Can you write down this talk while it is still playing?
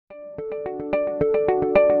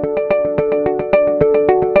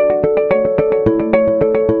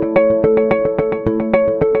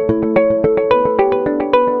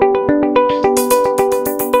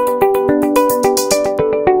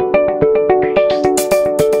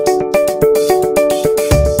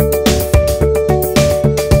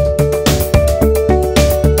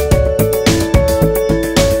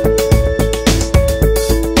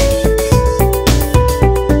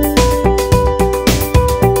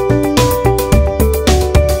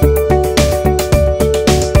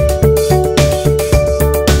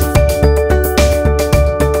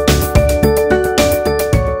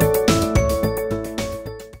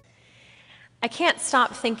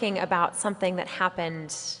Stop thinking about something that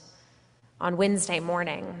happened on Wednesday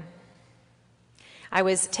morning. I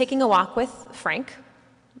was taking a walk with Frank,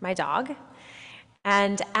 my dog,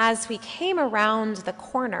 and as we came around the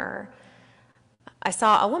corner, I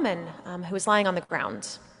saw a woman who was lying on the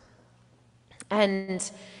ground, and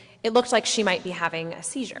it looked like she might be having a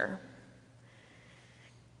seizure.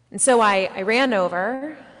 And so I ran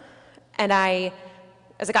over, and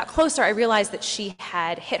as I got closer, I realized that she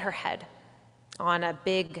had hit her head on a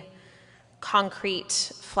big concrete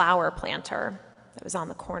flower planter that was on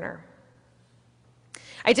the corner.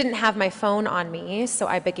 I didn't have my phone on me, so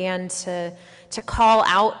I began to call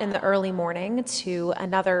out in the early morning to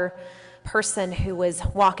another person who was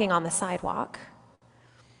walking on the sidewalk.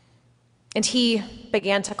 And he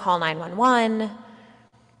began to call 911. And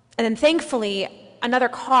then thankfully, another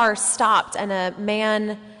car stopped and a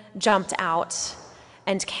man jumped out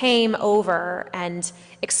and came over and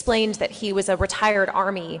explained that he was a retired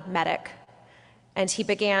Army medic. And he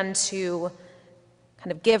began to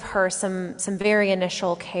kind of give her some very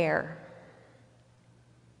initial care.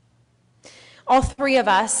 All three of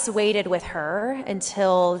us waited with her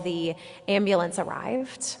until the ambulance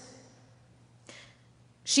arrived.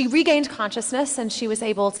 She regained consciousness and she was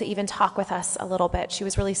able to even talk with us a little bit. She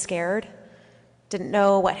was really scared, didn't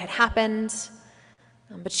know what had happened,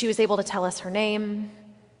 but she was able to tell us her name.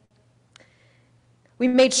 We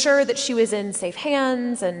made sure that she was in safe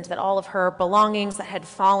hands and that all of her belongings that had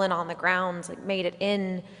fallen on the ground made it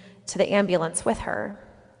in to the ambulance with her.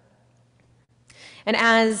 And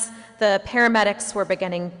as the paramedics were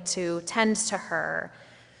beginning to tend to her,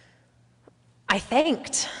 I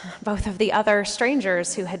thanked both of the other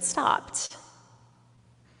strangers who had stopped.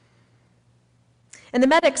 And the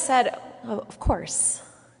medic said, "Oh, of course."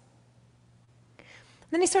 And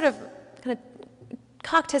then he sort of kind of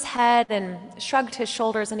cocked his head and shrugged his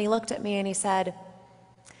shoulders, and he looked at me and he said,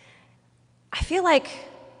 "I feel like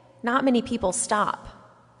not many people stop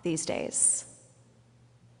these days."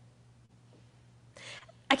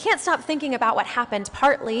 I can't stop thinking about what happened,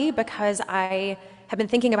 partly because I have been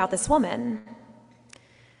thinking about this woman.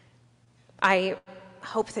 I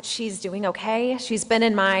hope that she's doing okay. She's been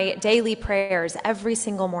in my daily prayers every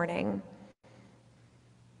single morning.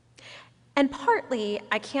 And partly,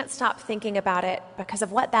 I can't stop thinking about it because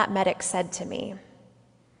of what that medic said to me.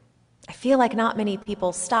 I feel like not many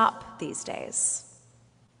people stop these days.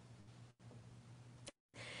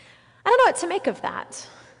 I don't know what to make of that.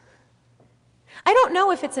 I don't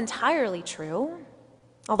know if it's entirely true,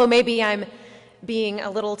 although maybe I'm being a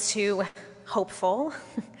little too hopeful.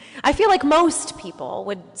 I feel like most people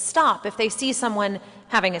would stop if they see someone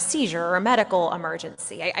having a seizure or a medical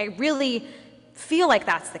emergency. I really feel like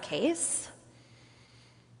that's the case.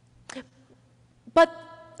 But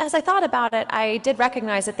as I thought about it, I did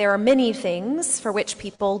recognize that there are many things for which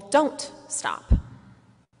people don't stop.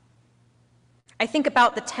 I think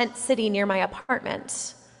about the tent city near my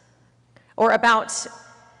apartment, or about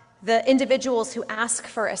the individuals who ask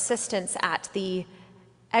for assistance at the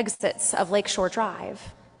exits of Lakeshore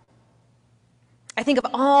Drive. I think of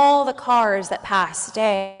all the cars that pass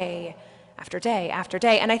day after day after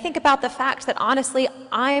day, and I think about the fact that honestly,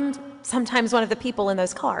 I'm sometimes one of the people in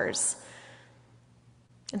those cars.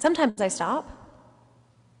 And sometimes I stop,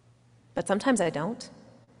 but sometimes I don't.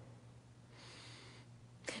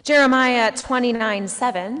 Jeremiah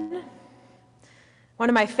 29:7, one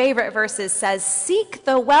of my favorite verses, says, "Seek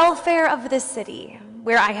the welfare of the city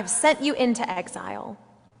where I have sent you into exile,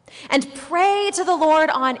 and pray to the Lord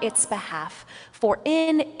on its behalf, for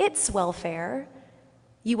in its welfare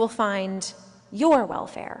you will find your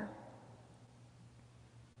welfare."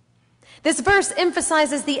 This verse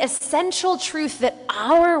emphasizes the essential truth that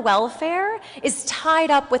our welfare is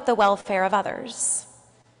tied up with the welfare of others.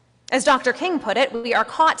 As Dr. King put it, we are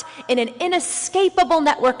caught in an inescapable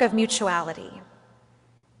network of mutuality.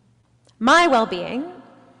 My well-being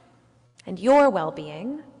and your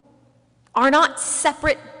well-being are not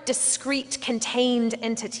separate, discrete, contained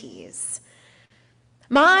entities.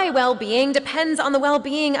 My well-being depends on the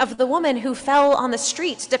well-being of the woman who fell on the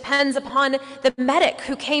street, depends upon the medic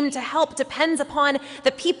who came to help, depends upon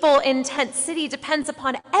the people in Tent City, depends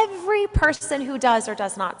upon every person who does or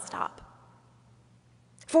does not stop.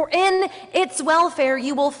 For in its welfare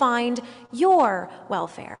you will find your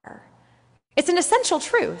welfare. It's an essential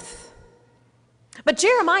truth. But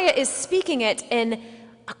Jeremiah is speaking it in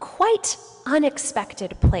a quite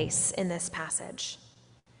unexpected place in this passage.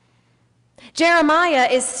 Jeremiah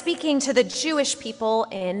is speaking to the Jewish people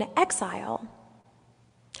in exile.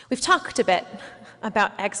 We've talked a bit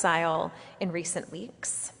about exile in recent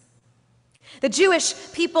weeks. The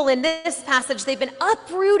Jewish people in this passage, they've been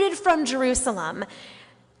uprooted from Jerusalem,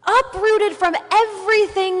 uprooted from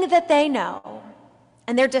everything that they know,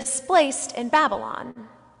 and they're displaced in Babylon.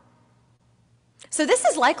 So this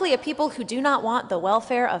is likely a people who do not want the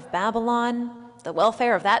welfare of Babylon, the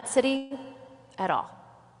welfare of that city, at all.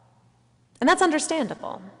 And that's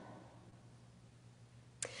understandable.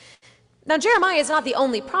 Now, Jeremiah is not the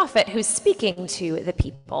only prophet who's speaking to the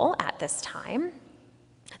people at this time.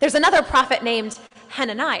 There's another prophet named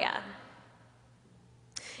Hananiah.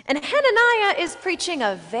 And Hananiah is preaching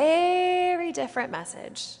a very different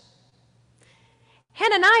message.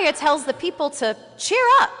 Hananiah tells the people to cheer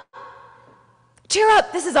up. Cheer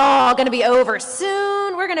up, this is all going to be over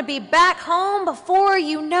soon. We're going to be back home before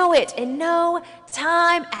you know it, in no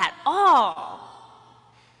time at all.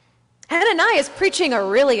 Hananiah is preaching a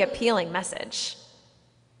really appealing message.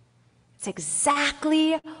 It's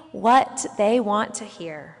exactly what they want to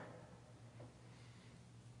hear.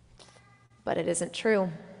 But it isn't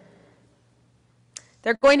true.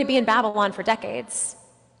 They're going to be in Babylon for decades,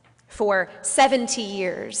 for 70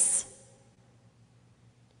 years.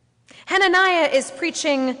 Hananiah is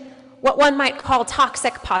preaching what one might call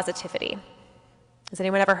toxic positivity. Has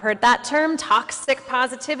anyone ever heard that term, toxic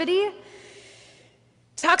positivity?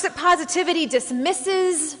 Toxic positivity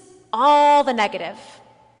dismisses all the negative,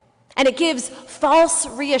 and it gives false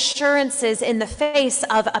reassurances in the face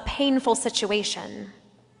of a painful situation.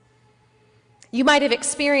 You might have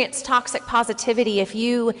experienced toxic positivity if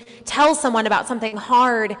you tell someone about something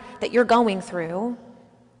hard that you're going through,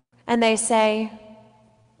 and they say,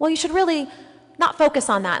 well, you should really not focus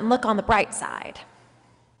on that and look on the bright side.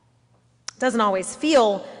 It doesn't always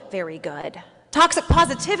feel very good. Toxic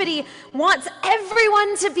positivity wants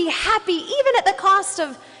everyone to be happy, even at the cost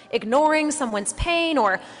of ignoring someone's pain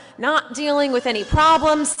or not dealing with any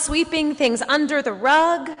problems, sweeping things under the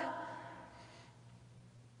rug.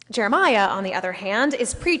 Jeremiah, on the other hand,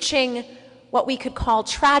 is preaching what we could call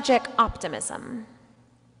tragic optimism.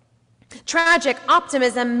 Tragic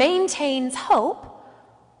optimism maintains hope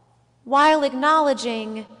while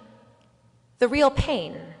acknowledging the real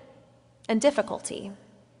pain and difficulty.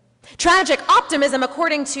 Tragic optimism,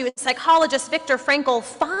 according to psychologist Viktor Frankl,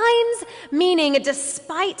 finds meaning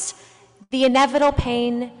despite the inevitable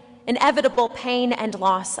pain and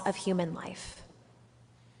loss of human life.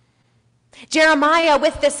 Jeremiah,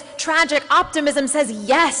 with this tragic optimism, says,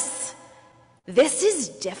 yes, this is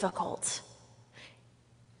difficult.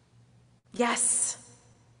 Yes,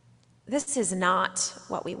 this is not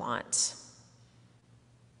what we want.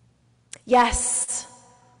 Yes,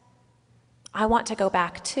 I want to go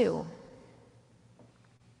back too.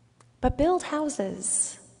 But build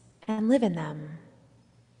houses and live in them.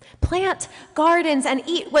 Plant gardens and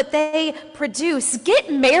eat what they produce.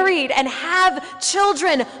 Get married and have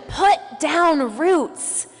children. Put down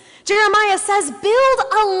roots. Jeremiah says, build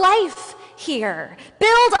a life here.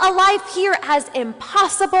 Build a life here, as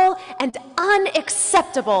impossible and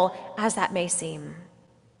unacceptable as that may seem.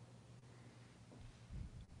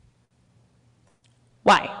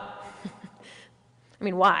 Why? I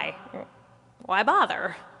mean, why? Why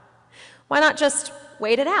bother? Why not just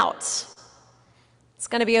wait it out? It's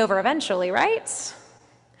going to be over eventually, right?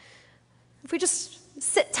 If we just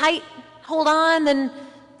sit tight, hold on, then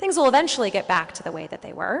things will eventually get back to the way that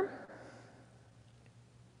they were.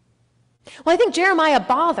 Well, I think Jeremiah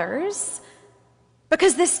bothers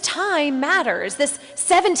because this time matters. This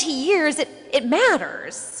 70 years, it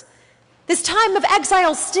matters. This time of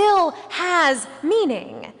exile still has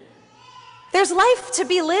meaning. There's life to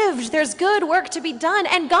be lived, there's good work to be done,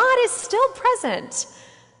 and God is still present.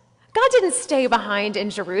 God didn't stay behind in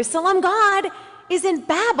Jerusalem. God is in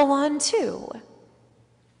Babylon too.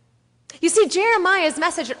 You see, Jeremiah's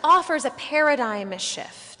message, it offers a paradigm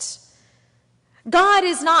shift. God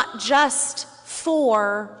is not just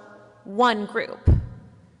for one group.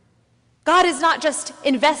 God is not just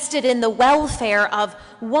invested in the welfare of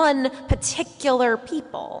one particular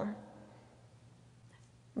people.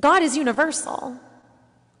 God is universal.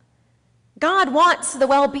 God wants the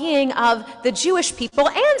well-being of the Jewish people,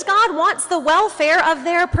 and God wants the welfare of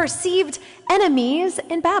their perceived enemies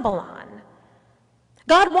in Babylon.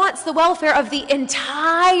 God wants the welfare of the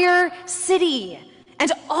entire city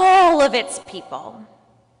and all of its people.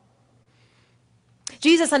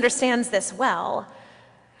 Jesus understands this well.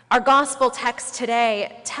 Our gospel text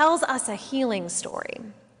today tells us a healing story.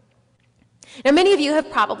 Now, many of you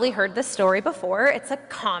have probably heard this story before. It's a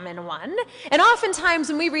common one. And oftentimes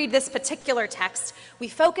when we read this particular text, we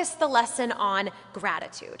focus the lesson on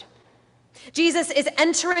gratitude. Jesus is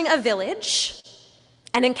entering a village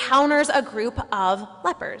and encounters a group of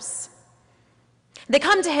lepers. They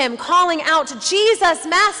come to him calling out, "Jesus,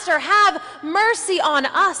 Master, have mercy on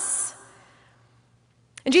us."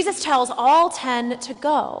 And Jesus tells all 10 to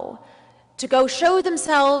go show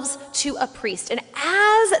themselves to a priest. And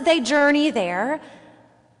as they journey there,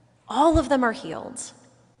 all of them are healed.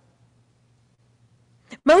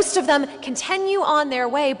 Most of them continue on their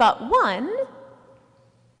way, but one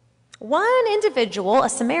individual, a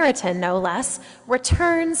Samaritan no less,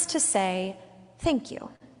 returns to say thank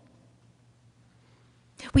you.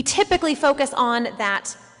 We typically focus on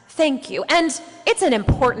that thank you, and it's an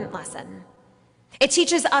important lesson. It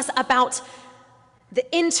teaches us about the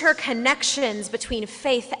interconnections between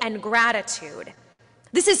faith and gratitude.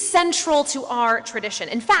 This is central to our tradition.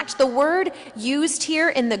 In fact, the word used here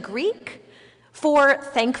in the Greek for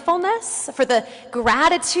thankfulness, for the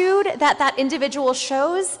gratitude that that individual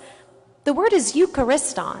shows, the word is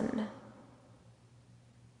Euchariston.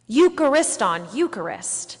 Euchariston,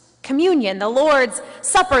 Eucharist, communion, the Lord's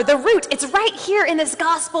Supper, the root. It's right here in this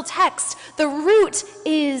gospel text. The root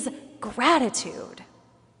is gratitude.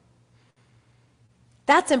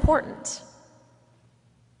 That's important.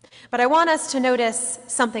 But I want us to notice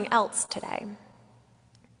something else today.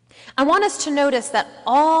 I want us to notice that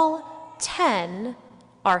all 10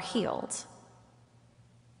 are healed.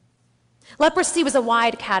 Leprosy was a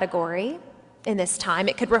wide category in this time.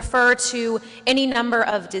 It could refer to any number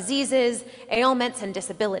of diseases, ailments, and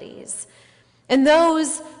disabilities. And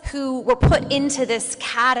those who were put into this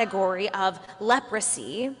category of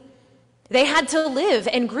leprosy, they had to live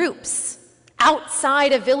in groups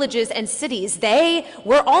outside of villages and cities. They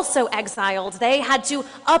were also exiled. They had to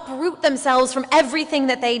uproot themselves from everything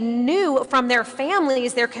that they knew, from their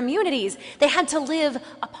families, their communities. They had to live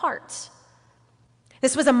apart.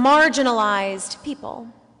 This was a marginalized people.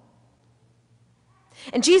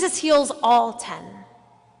 And Jesus heals all 10.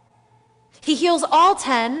 He heals all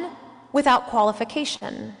 10 without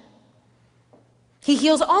qualification. He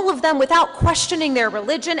heals all of them without questioning their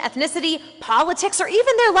religion, ethnicity, politics, or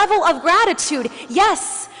even their level of gratitude.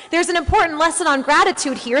 Yes, there's an important lesson on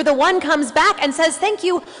gratitude here. The one comes back and says thank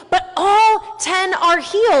you, but all 10 are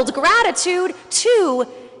healed. Gratitude, too,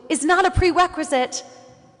 is not a prerequisite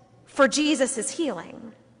for Jesus'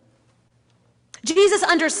 healing. Jesus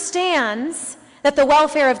understands that the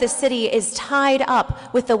welfare of the city is tied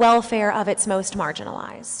up with the welfare of its most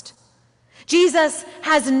marginalized. Jesus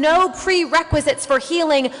has no prerequisites for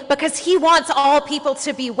healing because he wants all people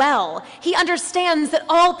to be well. He understands that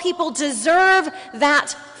all people deserve that,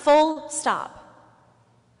 full stop.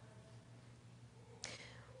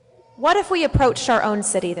 What if we approached our own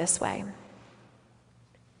city this way?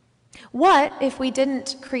 What if we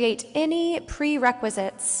didn't create any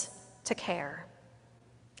prerequisites to care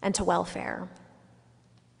and to welfare?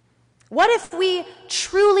 What if we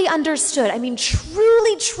truly understood,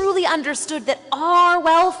 truly understood that our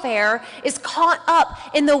welfare is caught up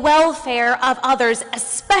in the welfare of others,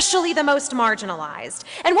 especially the most marginalized?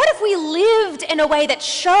 And what if we lived in a way that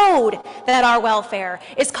showed that our welfare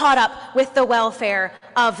is caught up with the welfare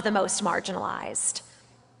of the most marginalized?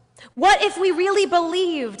 What if we really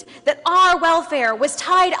believed that our welfare was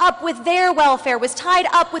tied up with their welfare, was tied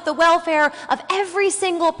up with the welfare of every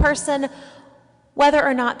single person, whether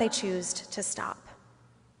or not they choose to stop?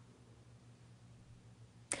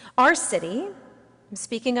 Our city,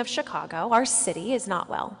 speaking of Chicago, our city is not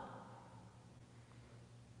well.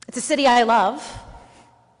 It's a city I love,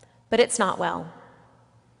 but it's not well.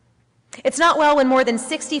 It's not well when more than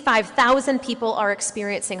 65,000 people are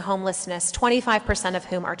experiencing homelessness, 25% of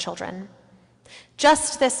whom are children.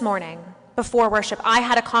 Just this morning, before worship, I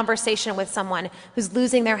had a conversation with someone who's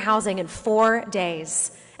losing their housing in 4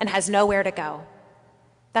 days and has nowhere to go.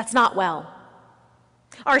 That's not well.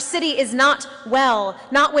 Our city is not well,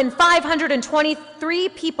 not when 523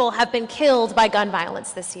 people have been killed by gun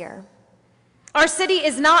violence this year. Our city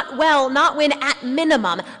is not well, not when at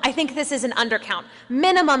minimum, I think this is an undercount,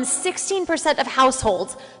 minimum 16% of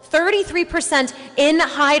households, 33% in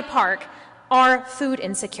Hyde Park, are food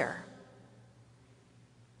insecure.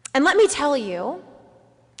 And let me tell you,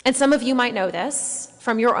 And some of you might know this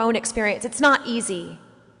from your own experience. It's not easy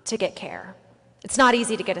to get care. It's not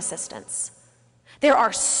easy to get assistance. There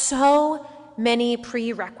are so many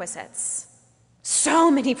prerequisites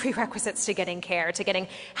to getting care, to getting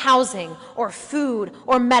housing or food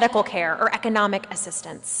or medical care or economic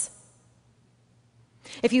assistance.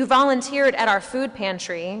 If you volunteered at our food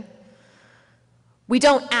pantry, we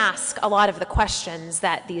don't ask a lot of the questions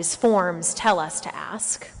that these forms tell us to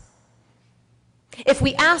ask. If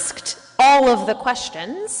we asked all of the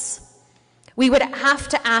questions, we would have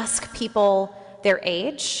to ask people their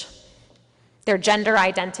age, their gender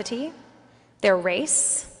identity, their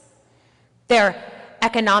race, their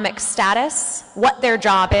economic status, what their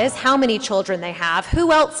job is, how many children they have,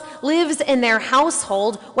 who else lives in their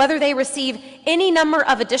household, whether they receive any number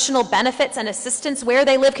of additional benefits and assistance where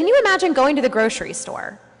they live. Can you imagine going to the grocery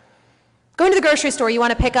store? Going to the grocery store, you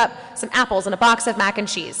want to pick up some apples and a box of mac and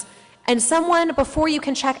cheese, and someone, before you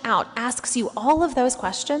can check out, asks you all of those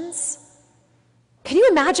questions? Can you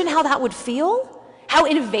imagine how that would feel? How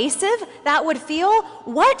invasive that would feel?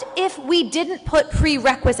 What if we didn't put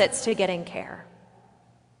prerequisites to getting care?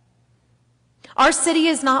 Our city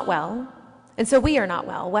is not well, and so we are not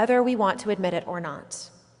well, whether we want to admit it or not.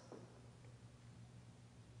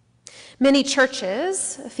 Many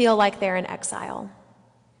churches feel like they're in exile.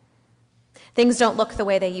 Things don't look the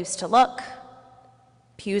way they used to look.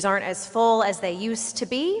 Pews aren't as full as they used to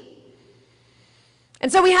be.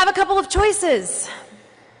 And so we have a couple of choices.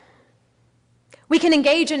 We can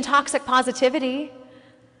engage in toxic positivity.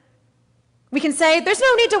 We can say, there's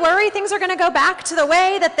no need to worry, things are going to go back to the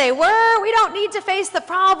way that they were. We don't need to face the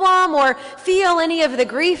problem or feel any of the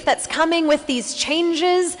grief that's coming with these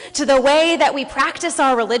changes to the way that we practice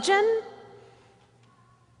our religion.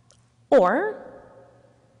 Or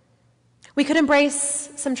we could embrace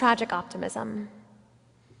some tragic optimism.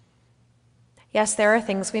 Yes, there are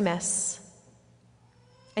things we miss.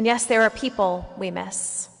 And yes, there are people we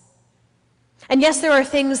miss. And yes, there are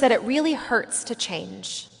things that it really hurts to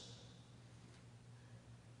change.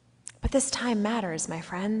 But this time matters, my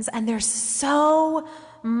friends, and there's so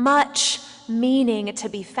much meaning to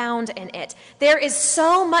be found in it. There is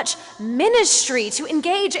so much ministry to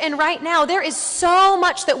engage in right now. There is so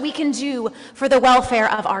much that we can do for the welfare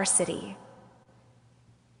of our city.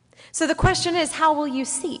 So the question is, how will you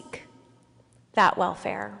seek that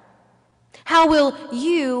welfare? How will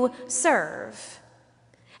you serve?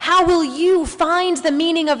 How will you find the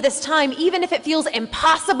meaning of this time, even if it feels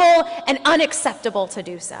impossible and unacceptable to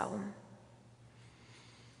do so?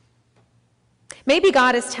 Maybe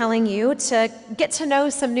God is telling you to get to know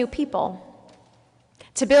some new people,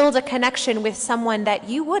 to build a connection with someone that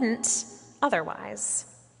you wouldn't otherwise.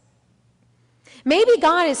 Maybe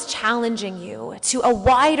God is challenging you to a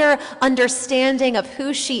wider understanding of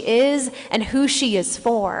who she is and who she is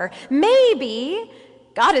for. Maybe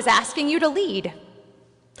God is asking you to lead,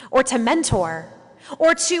 or to mentor,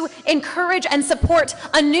 or to encourage and support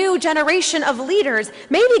a new generation of leaders.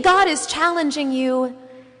 Maybe God is challenging you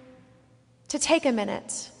to take a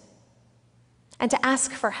minute and to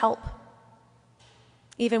ask for help,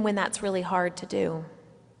 even when that's really hard to do.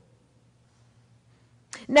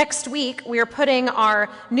 Next week, we are putting our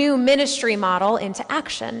new ministry model into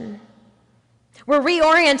action. We're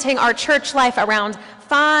reorienting our church life around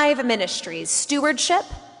 5 ministries: stewardship,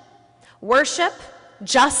 worship,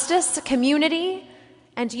 justice, community,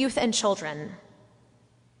 and youth and children.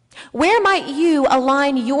 Where might you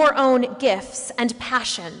align your own gifts and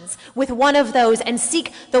passions with one of those and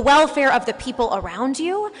seek the welfare of the people around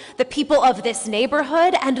you, the people of this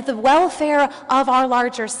neighborhood, and the welfare of our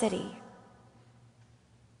larger city?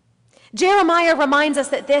 Jeremiah reminds us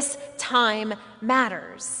that this time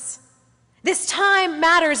matters. This time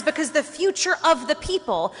matters because the future of the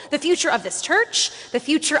people, the future of this church, the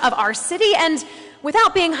future of our city, and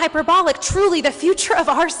without being hyperbolic, truly the future of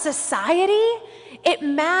our society, it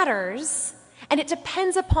matters, and it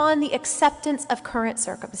depends upon the acceptance of current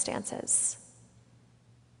circumstances.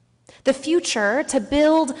 The future, to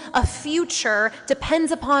build a future,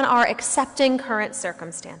 depends upon our accepting current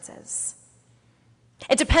circumstances.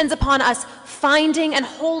 It depends upon us finding and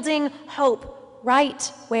holding hope right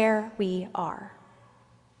where we are.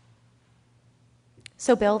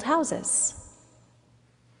 So build houses,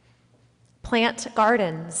 plant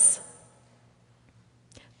gardens,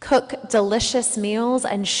 cook delicious meals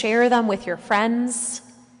and share them with your friends.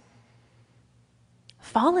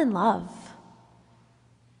 Fall in love.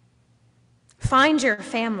 Find your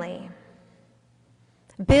family.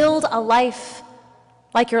 Build a life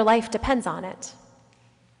like your life depends on it,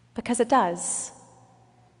 because it does,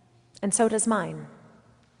 and so does mine.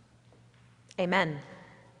 Amen.